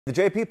The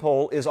JP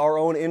poll is our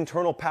own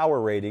internal power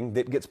rating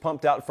that gets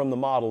pumped out from the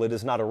model. It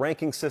is not a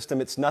ranking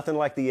system. It's nothing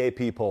like the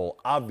AP poll,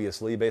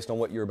 obviously, based on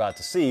what you're about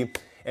to see.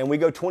 And we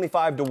go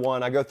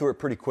 25-1. I go through it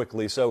pretty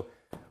quickly. So,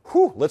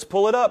 let's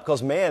pull it up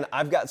because, man,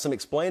 I've got some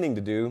explaining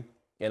to do,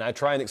 and I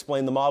try and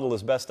explain the model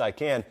as best I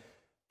can.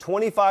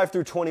 25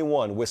 through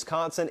 21,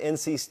 Wisconsin,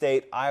 NC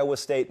State, Iowa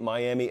State,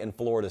 Miami, and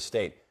Florida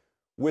State.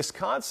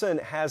 Wisconsin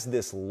has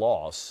this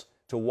loss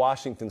to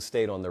Washington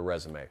State on their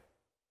resume.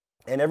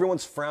 And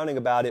everyone's frowning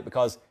about it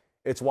because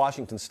it's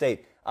Washington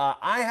State.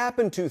 I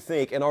happen to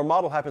think, and our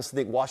model happens to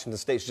think, Washington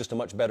State's just a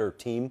much better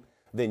team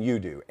than you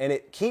do. And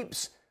it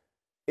keeps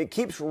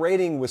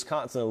rating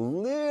Wisconsin a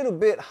little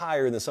bit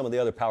higher than some of the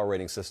other power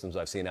rating systems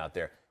I've seen out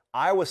there.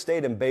 Iowa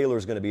State and Baylor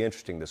is going to be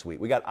interesting this week.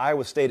 We got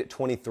Iowa State at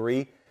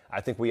 23.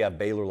 I think we have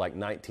Baylor like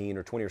 19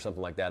 or 20 or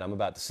something like that. I'm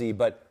about to see.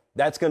 But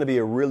that's going to be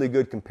a really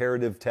good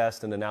comparative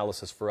test and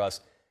analysis for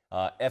us.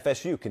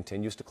 FSU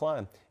continues to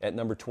climb at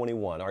number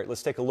 21. All right,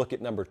 let's take a look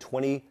at number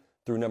 20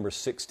 through number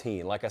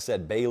 16. Like I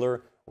said,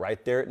 Baylor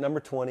right there at number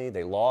 20.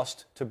 They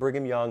lost to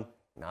Brigham Young.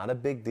 Not a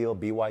big deal.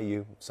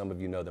 BYU, some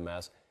of you know them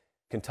as.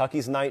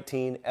 Kentucky's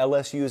 19.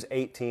 LSU is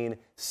 18.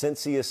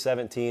 Cincy is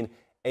 17.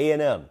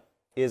 A&M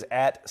is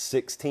at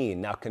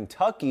 16. Now,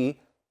 Kentucky,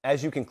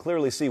 as you can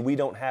clearly see, we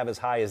don't have as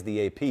high as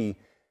the AP.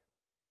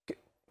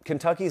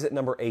 Kentucky's at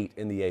number 8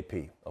 in the AP,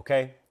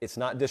 okay? It's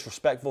not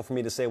disrespectful for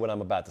me to say what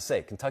I'm about to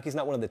say. Kentucky's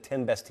not one of the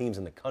 10 best teams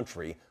in the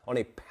country on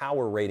a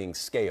power rating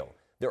scale.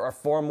 There are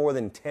far more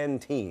than 10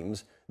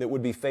 teams that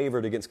would be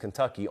favored against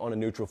Kentucky on a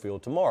neutral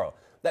field tomorrow.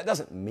 That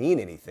doesn't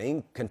mean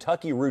anything.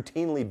 Kentucky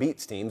routinely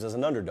beats teams as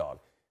an underdog.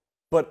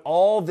 But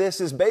all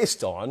this is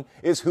based on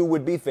is who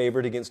would be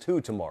favored against who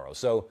tomorrow.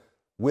 So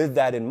with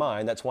that in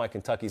mind, that's why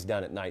Kentucky's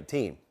down at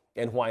 19.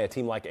 And why a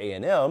team like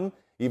A&M,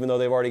 even though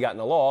they've already gotten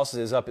a loss,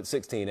 is up at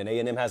 16, and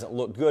A&M hasn't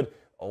looked good.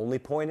 Only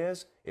point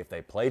is, if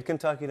they played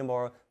Kentucky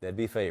tomorrow, they'd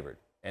be favored.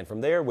 And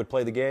from there, would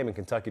play the game, and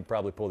Kentucky would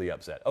probably pull the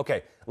upset.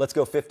 Okay, let's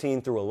go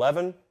 15 through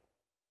 11.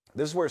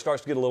 This is where it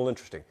starts to get a little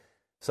interesting.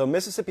 So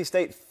Mississippi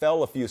State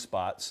fell a few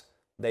spots.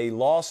 They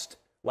lost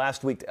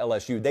last week to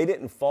LSU. They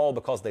didn't fall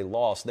because they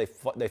lost. They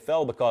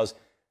fell because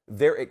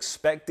their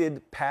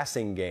expected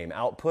passing game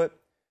output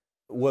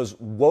was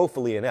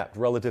woefully inept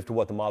relative to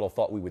what the model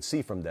thought we would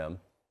see from them.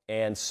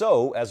 And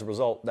so, as a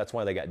result, that's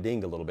why they got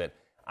dinged a little bit.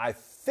 I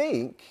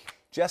think,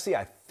 Jesse,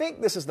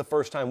 this is the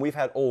first time we've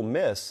had Ole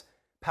Miss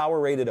power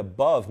rated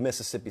above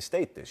Mississippi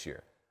State this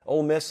year.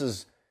 Ole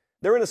Miss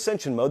they're in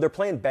ascension mode. They're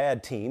playing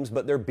bad teams,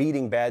 but they're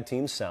beating bad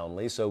teams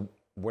soundly. So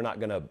we're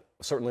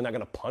certainly not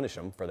going to punish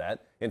them for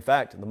that. In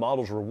fact, the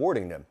model's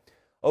rewarding them.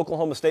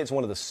 Oklahoma State's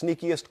one of the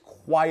sneakiest,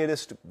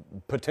 quietest,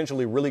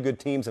 potentially really good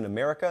teams in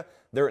America.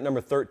 They're at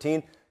number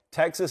 13.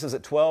 Texas is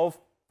at 12.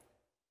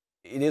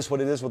 It is what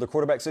it is with the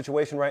quarterback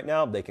situation right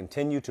now. They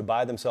continue to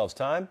buy themselves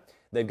time.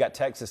 They've got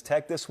Texas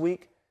Tech this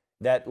week.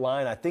 That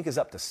line, I think, is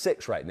up to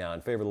 6 right now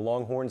in favor of the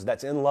Longhorns.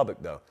 That's in Lubbock,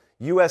 though.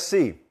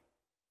 USC,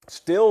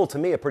 still, to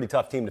me, a pretty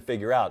tough team to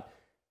figure out.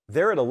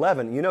 They're at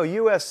 11. You know,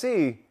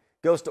 USC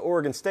goes to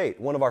Oregon State,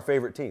 one of our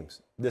favorite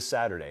teams, this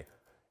Saturday.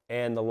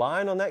 And the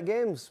line on that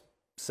game's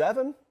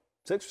 7,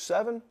 6 or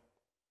 7.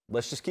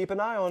 Let's just keep an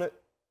eye on it.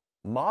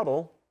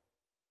 Model,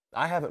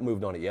 I haven't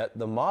moved on it yet.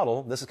 The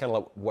model, this is kind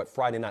of like what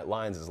Friday Night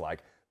Lines is like.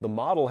 The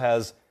model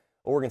has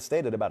Oregon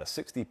State at about a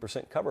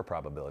 60% cover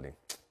probability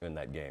in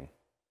that game.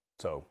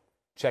 So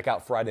check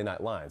out Friday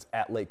Night Lines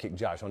at Late Kick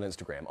Josh on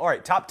Instagram. All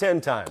right, top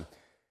 10 time.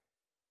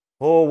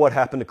 Oh, what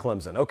happened to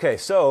Clemson? Okay,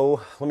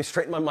 so let me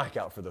straighten my mic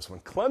out for this one.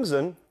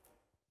 Clemson,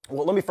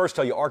 well, let me first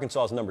tell you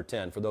Arkansas is number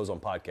 10 for those on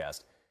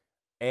podcast.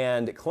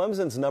 And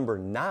Clemson's number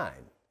 9.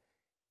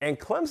 And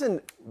Clemson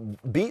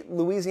beat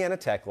Louisiana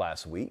Tech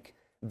last week.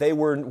 They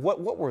were,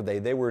 what were they?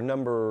 They were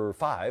number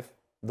 5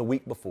 the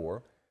week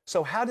before.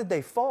 So how did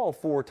they fall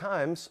 4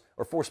 times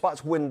or 4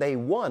 spots when they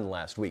won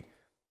last week?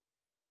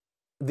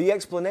 The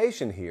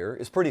explanation here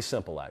is pretty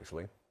simple,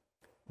 actually.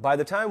 By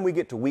the time we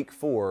get to week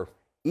 4,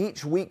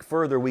 each week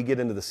further we get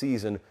into the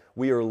season,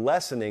 we are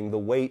lessening the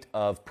weight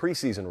of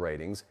preseason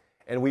ratings,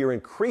 and we are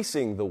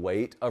increasing the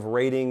weight of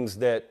ratings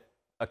that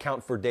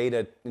account for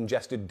data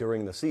ingested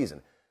during the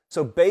season.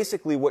 So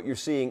basically what you're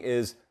seeing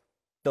is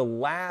the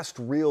last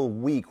real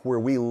week where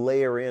we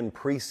layer in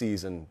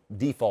preseason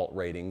default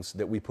ratings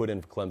that we put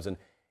in for Clemson,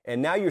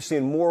 and now you're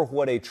seeing more of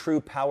what a true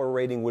power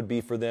rating would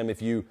be for them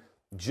if you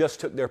just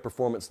took their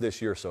performance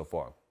this year so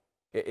far.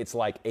 It's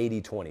like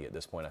 80-20 at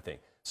this point, I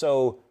think.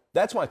 So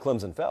that's why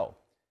Clemson fell,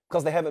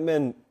 because they haven't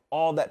been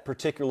all that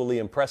particularly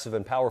impressive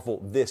and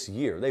powerful this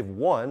year. They've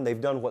won, they've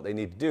done what they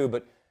need to do,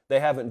 but they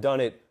haven't done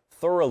it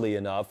thoroughly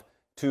enough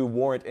to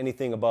warrant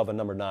anything above a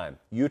number 9.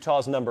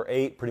 Utah's number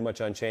 8, pretty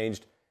much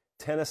unchanged.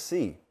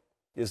 Tennessee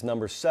is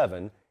number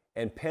 7,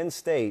 and Penn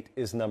State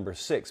is number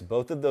 6.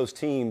 Both of those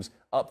teams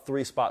up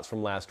 3 spots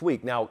from last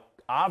week. Now,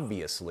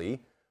 obviously,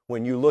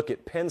 when you look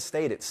at Penn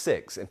State at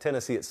 6 and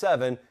Tennessee at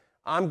 7,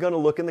 I'm going to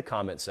look in the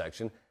comment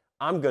section.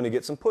 I'm going to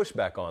get some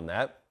pushback on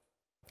that,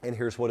 and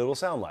here's what it'll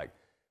sound like.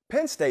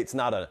 Penn State's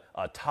not a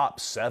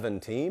top 7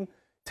 team.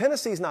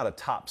 Tennessee's not a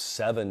top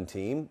 7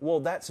 team. Well,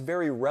 that's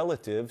very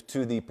relative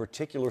to the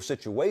particular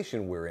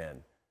situation we're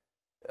in.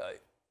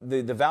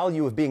 The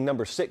value of being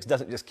number 6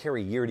 doesn't just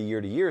carry year to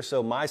year to year.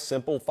 So my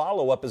simple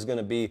follow-up is going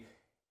to be,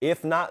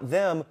 if not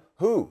them,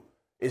 who?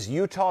 Is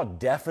Utah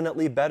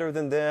definitely better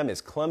than them?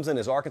 Is Clemson,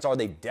 is Arkansas, are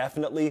they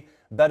definitely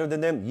better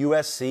than them?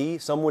 USC,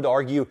 some would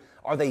argue,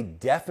 are they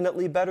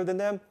definitely better than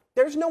them?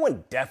 There's no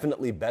one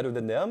definitely better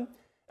than them.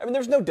 I mean,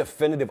 there's no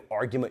definitive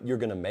argument you're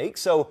going to make.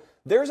 So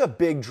there's a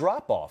big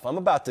drop-off. I'm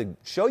about to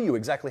show you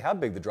exactly how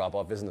big the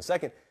drop-off is in a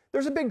second.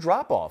 There's a big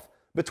drop-off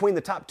between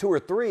the top 2 or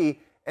 3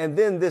 and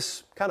then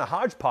this kind of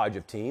hodgepodge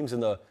of teams in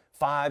the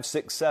 5,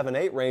 6, 7,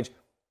 8 range.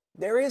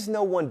 There is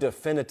no one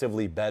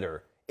definitively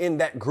better in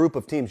that group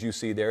of teams you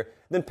see there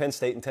than Penn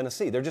State and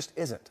Tennessee. There just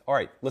isn't. All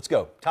right, let's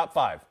go. Top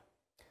 5.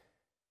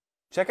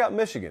 Check out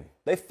Michigan.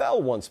 They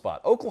fell 1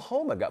 spot.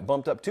 Oklahoma got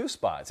bumped up 2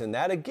 spots. And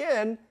that,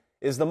 again,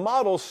 is the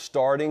model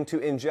starting to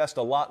ingest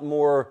a lot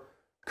more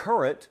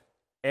current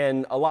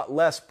and a lot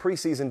less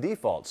preseason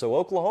default. So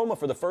Oklahoma,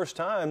 for the first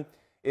time,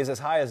 is as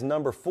high as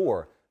number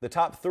 4. The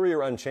top 3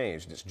 are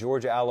unchanged. It's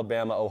Georgia,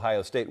 Alabama,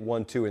 Ohio State,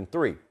 1, 2, and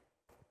 3.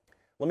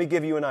 Let me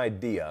give you an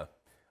idea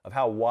of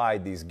how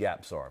wide these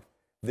gaps are.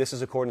 This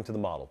is according to the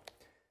model.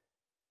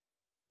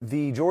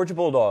 The Georgia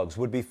Bulldogs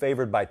would be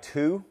favored by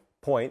 2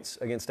 points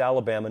against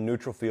Alabama,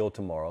 neutral field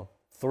tomorrow,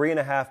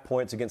 3.5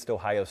 points against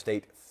Ohio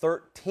State,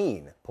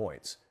 13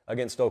 points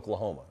against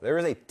Oklahoma. There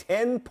is a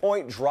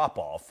 10-point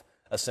drop-off,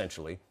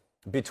 essentially,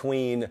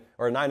 between,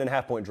 or a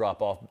 9.5-point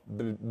drop-off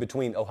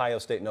between Ohio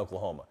State and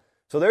Oklahoma.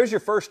 So there's your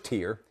first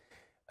tier.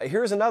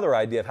 Here's another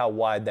idea of how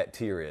wide that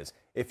tier is.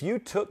 If you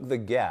took the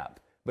gap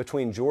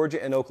between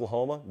Georgia and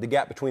Oklahoma, the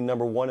gap between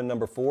number 1 and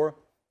number 4,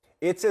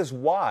 it's as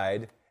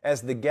wide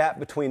as the gap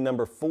between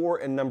number 4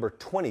 and number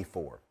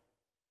 24.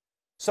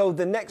 So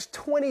the next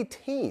 20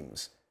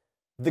 teams,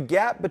 the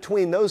gap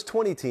between those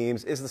 20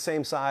 teams is the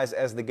same size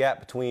as the gap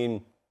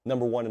between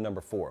number 1 and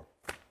number 4.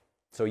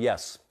 So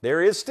yes,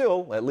 there is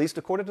still, at least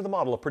according to the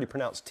model, a pretty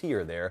pronounced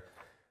tier there.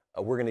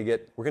 We're going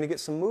to get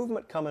some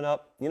movement coming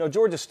up. You know,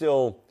 Georgia's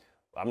still,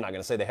 I'm not going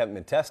to say they haven't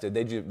been tested.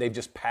 They've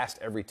just passed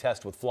every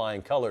test with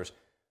flying colors.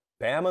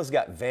 Bama's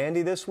got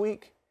Vandy this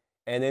week,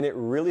 and then it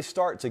really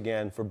starts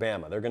again for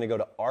Bama. They're going to go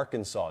to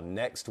Arkansas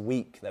next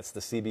week. That's the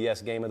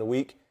CBS game of the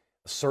week.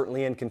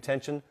 Certainly in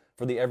contention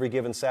for the Every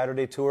Given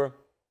Saturday tour.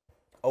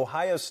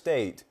 Ohio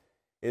State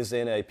is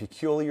in a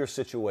peculiar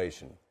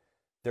situation.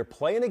 They're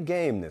playing a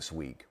game this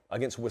week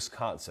against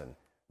Wisconsin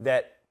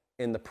that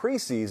in the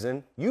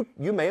preseason you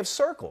may have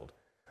circled.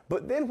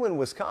 But then when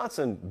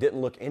Wisconsin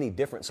didn't look any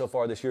different so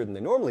far this year than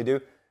they normally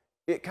do,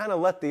 it kind of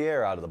let the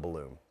air out of the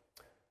balloon.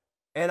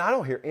 And I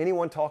don't hear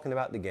anyone talking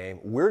about the game.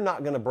 We're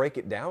not going to break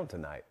it down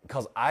tonight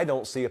because I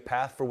don't see a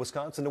path for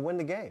Wisconsin to win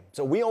the game.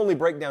 So we only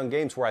break down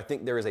games where I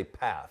think there is a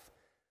path.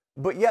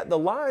 But yet the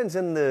line's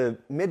in the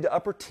mid to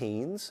upper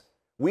teens.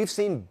 We've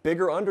seen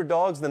bigger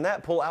underdogs than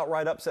that pull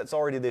outright upsets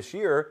already this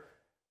year.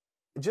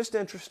 Just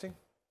interesting.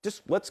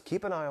 Just let's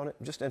keep an eye on it.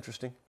 Just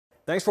interesting.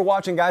 Thanks for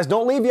watching, guys.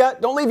 Don't leave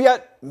yet. Don't leave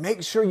yet.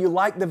 Make sure you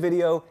like the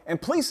video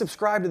and please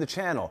subscribe to the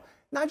channel.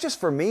 Not just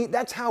for me.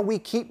 That's how we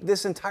keep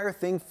this entire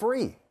thing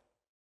free.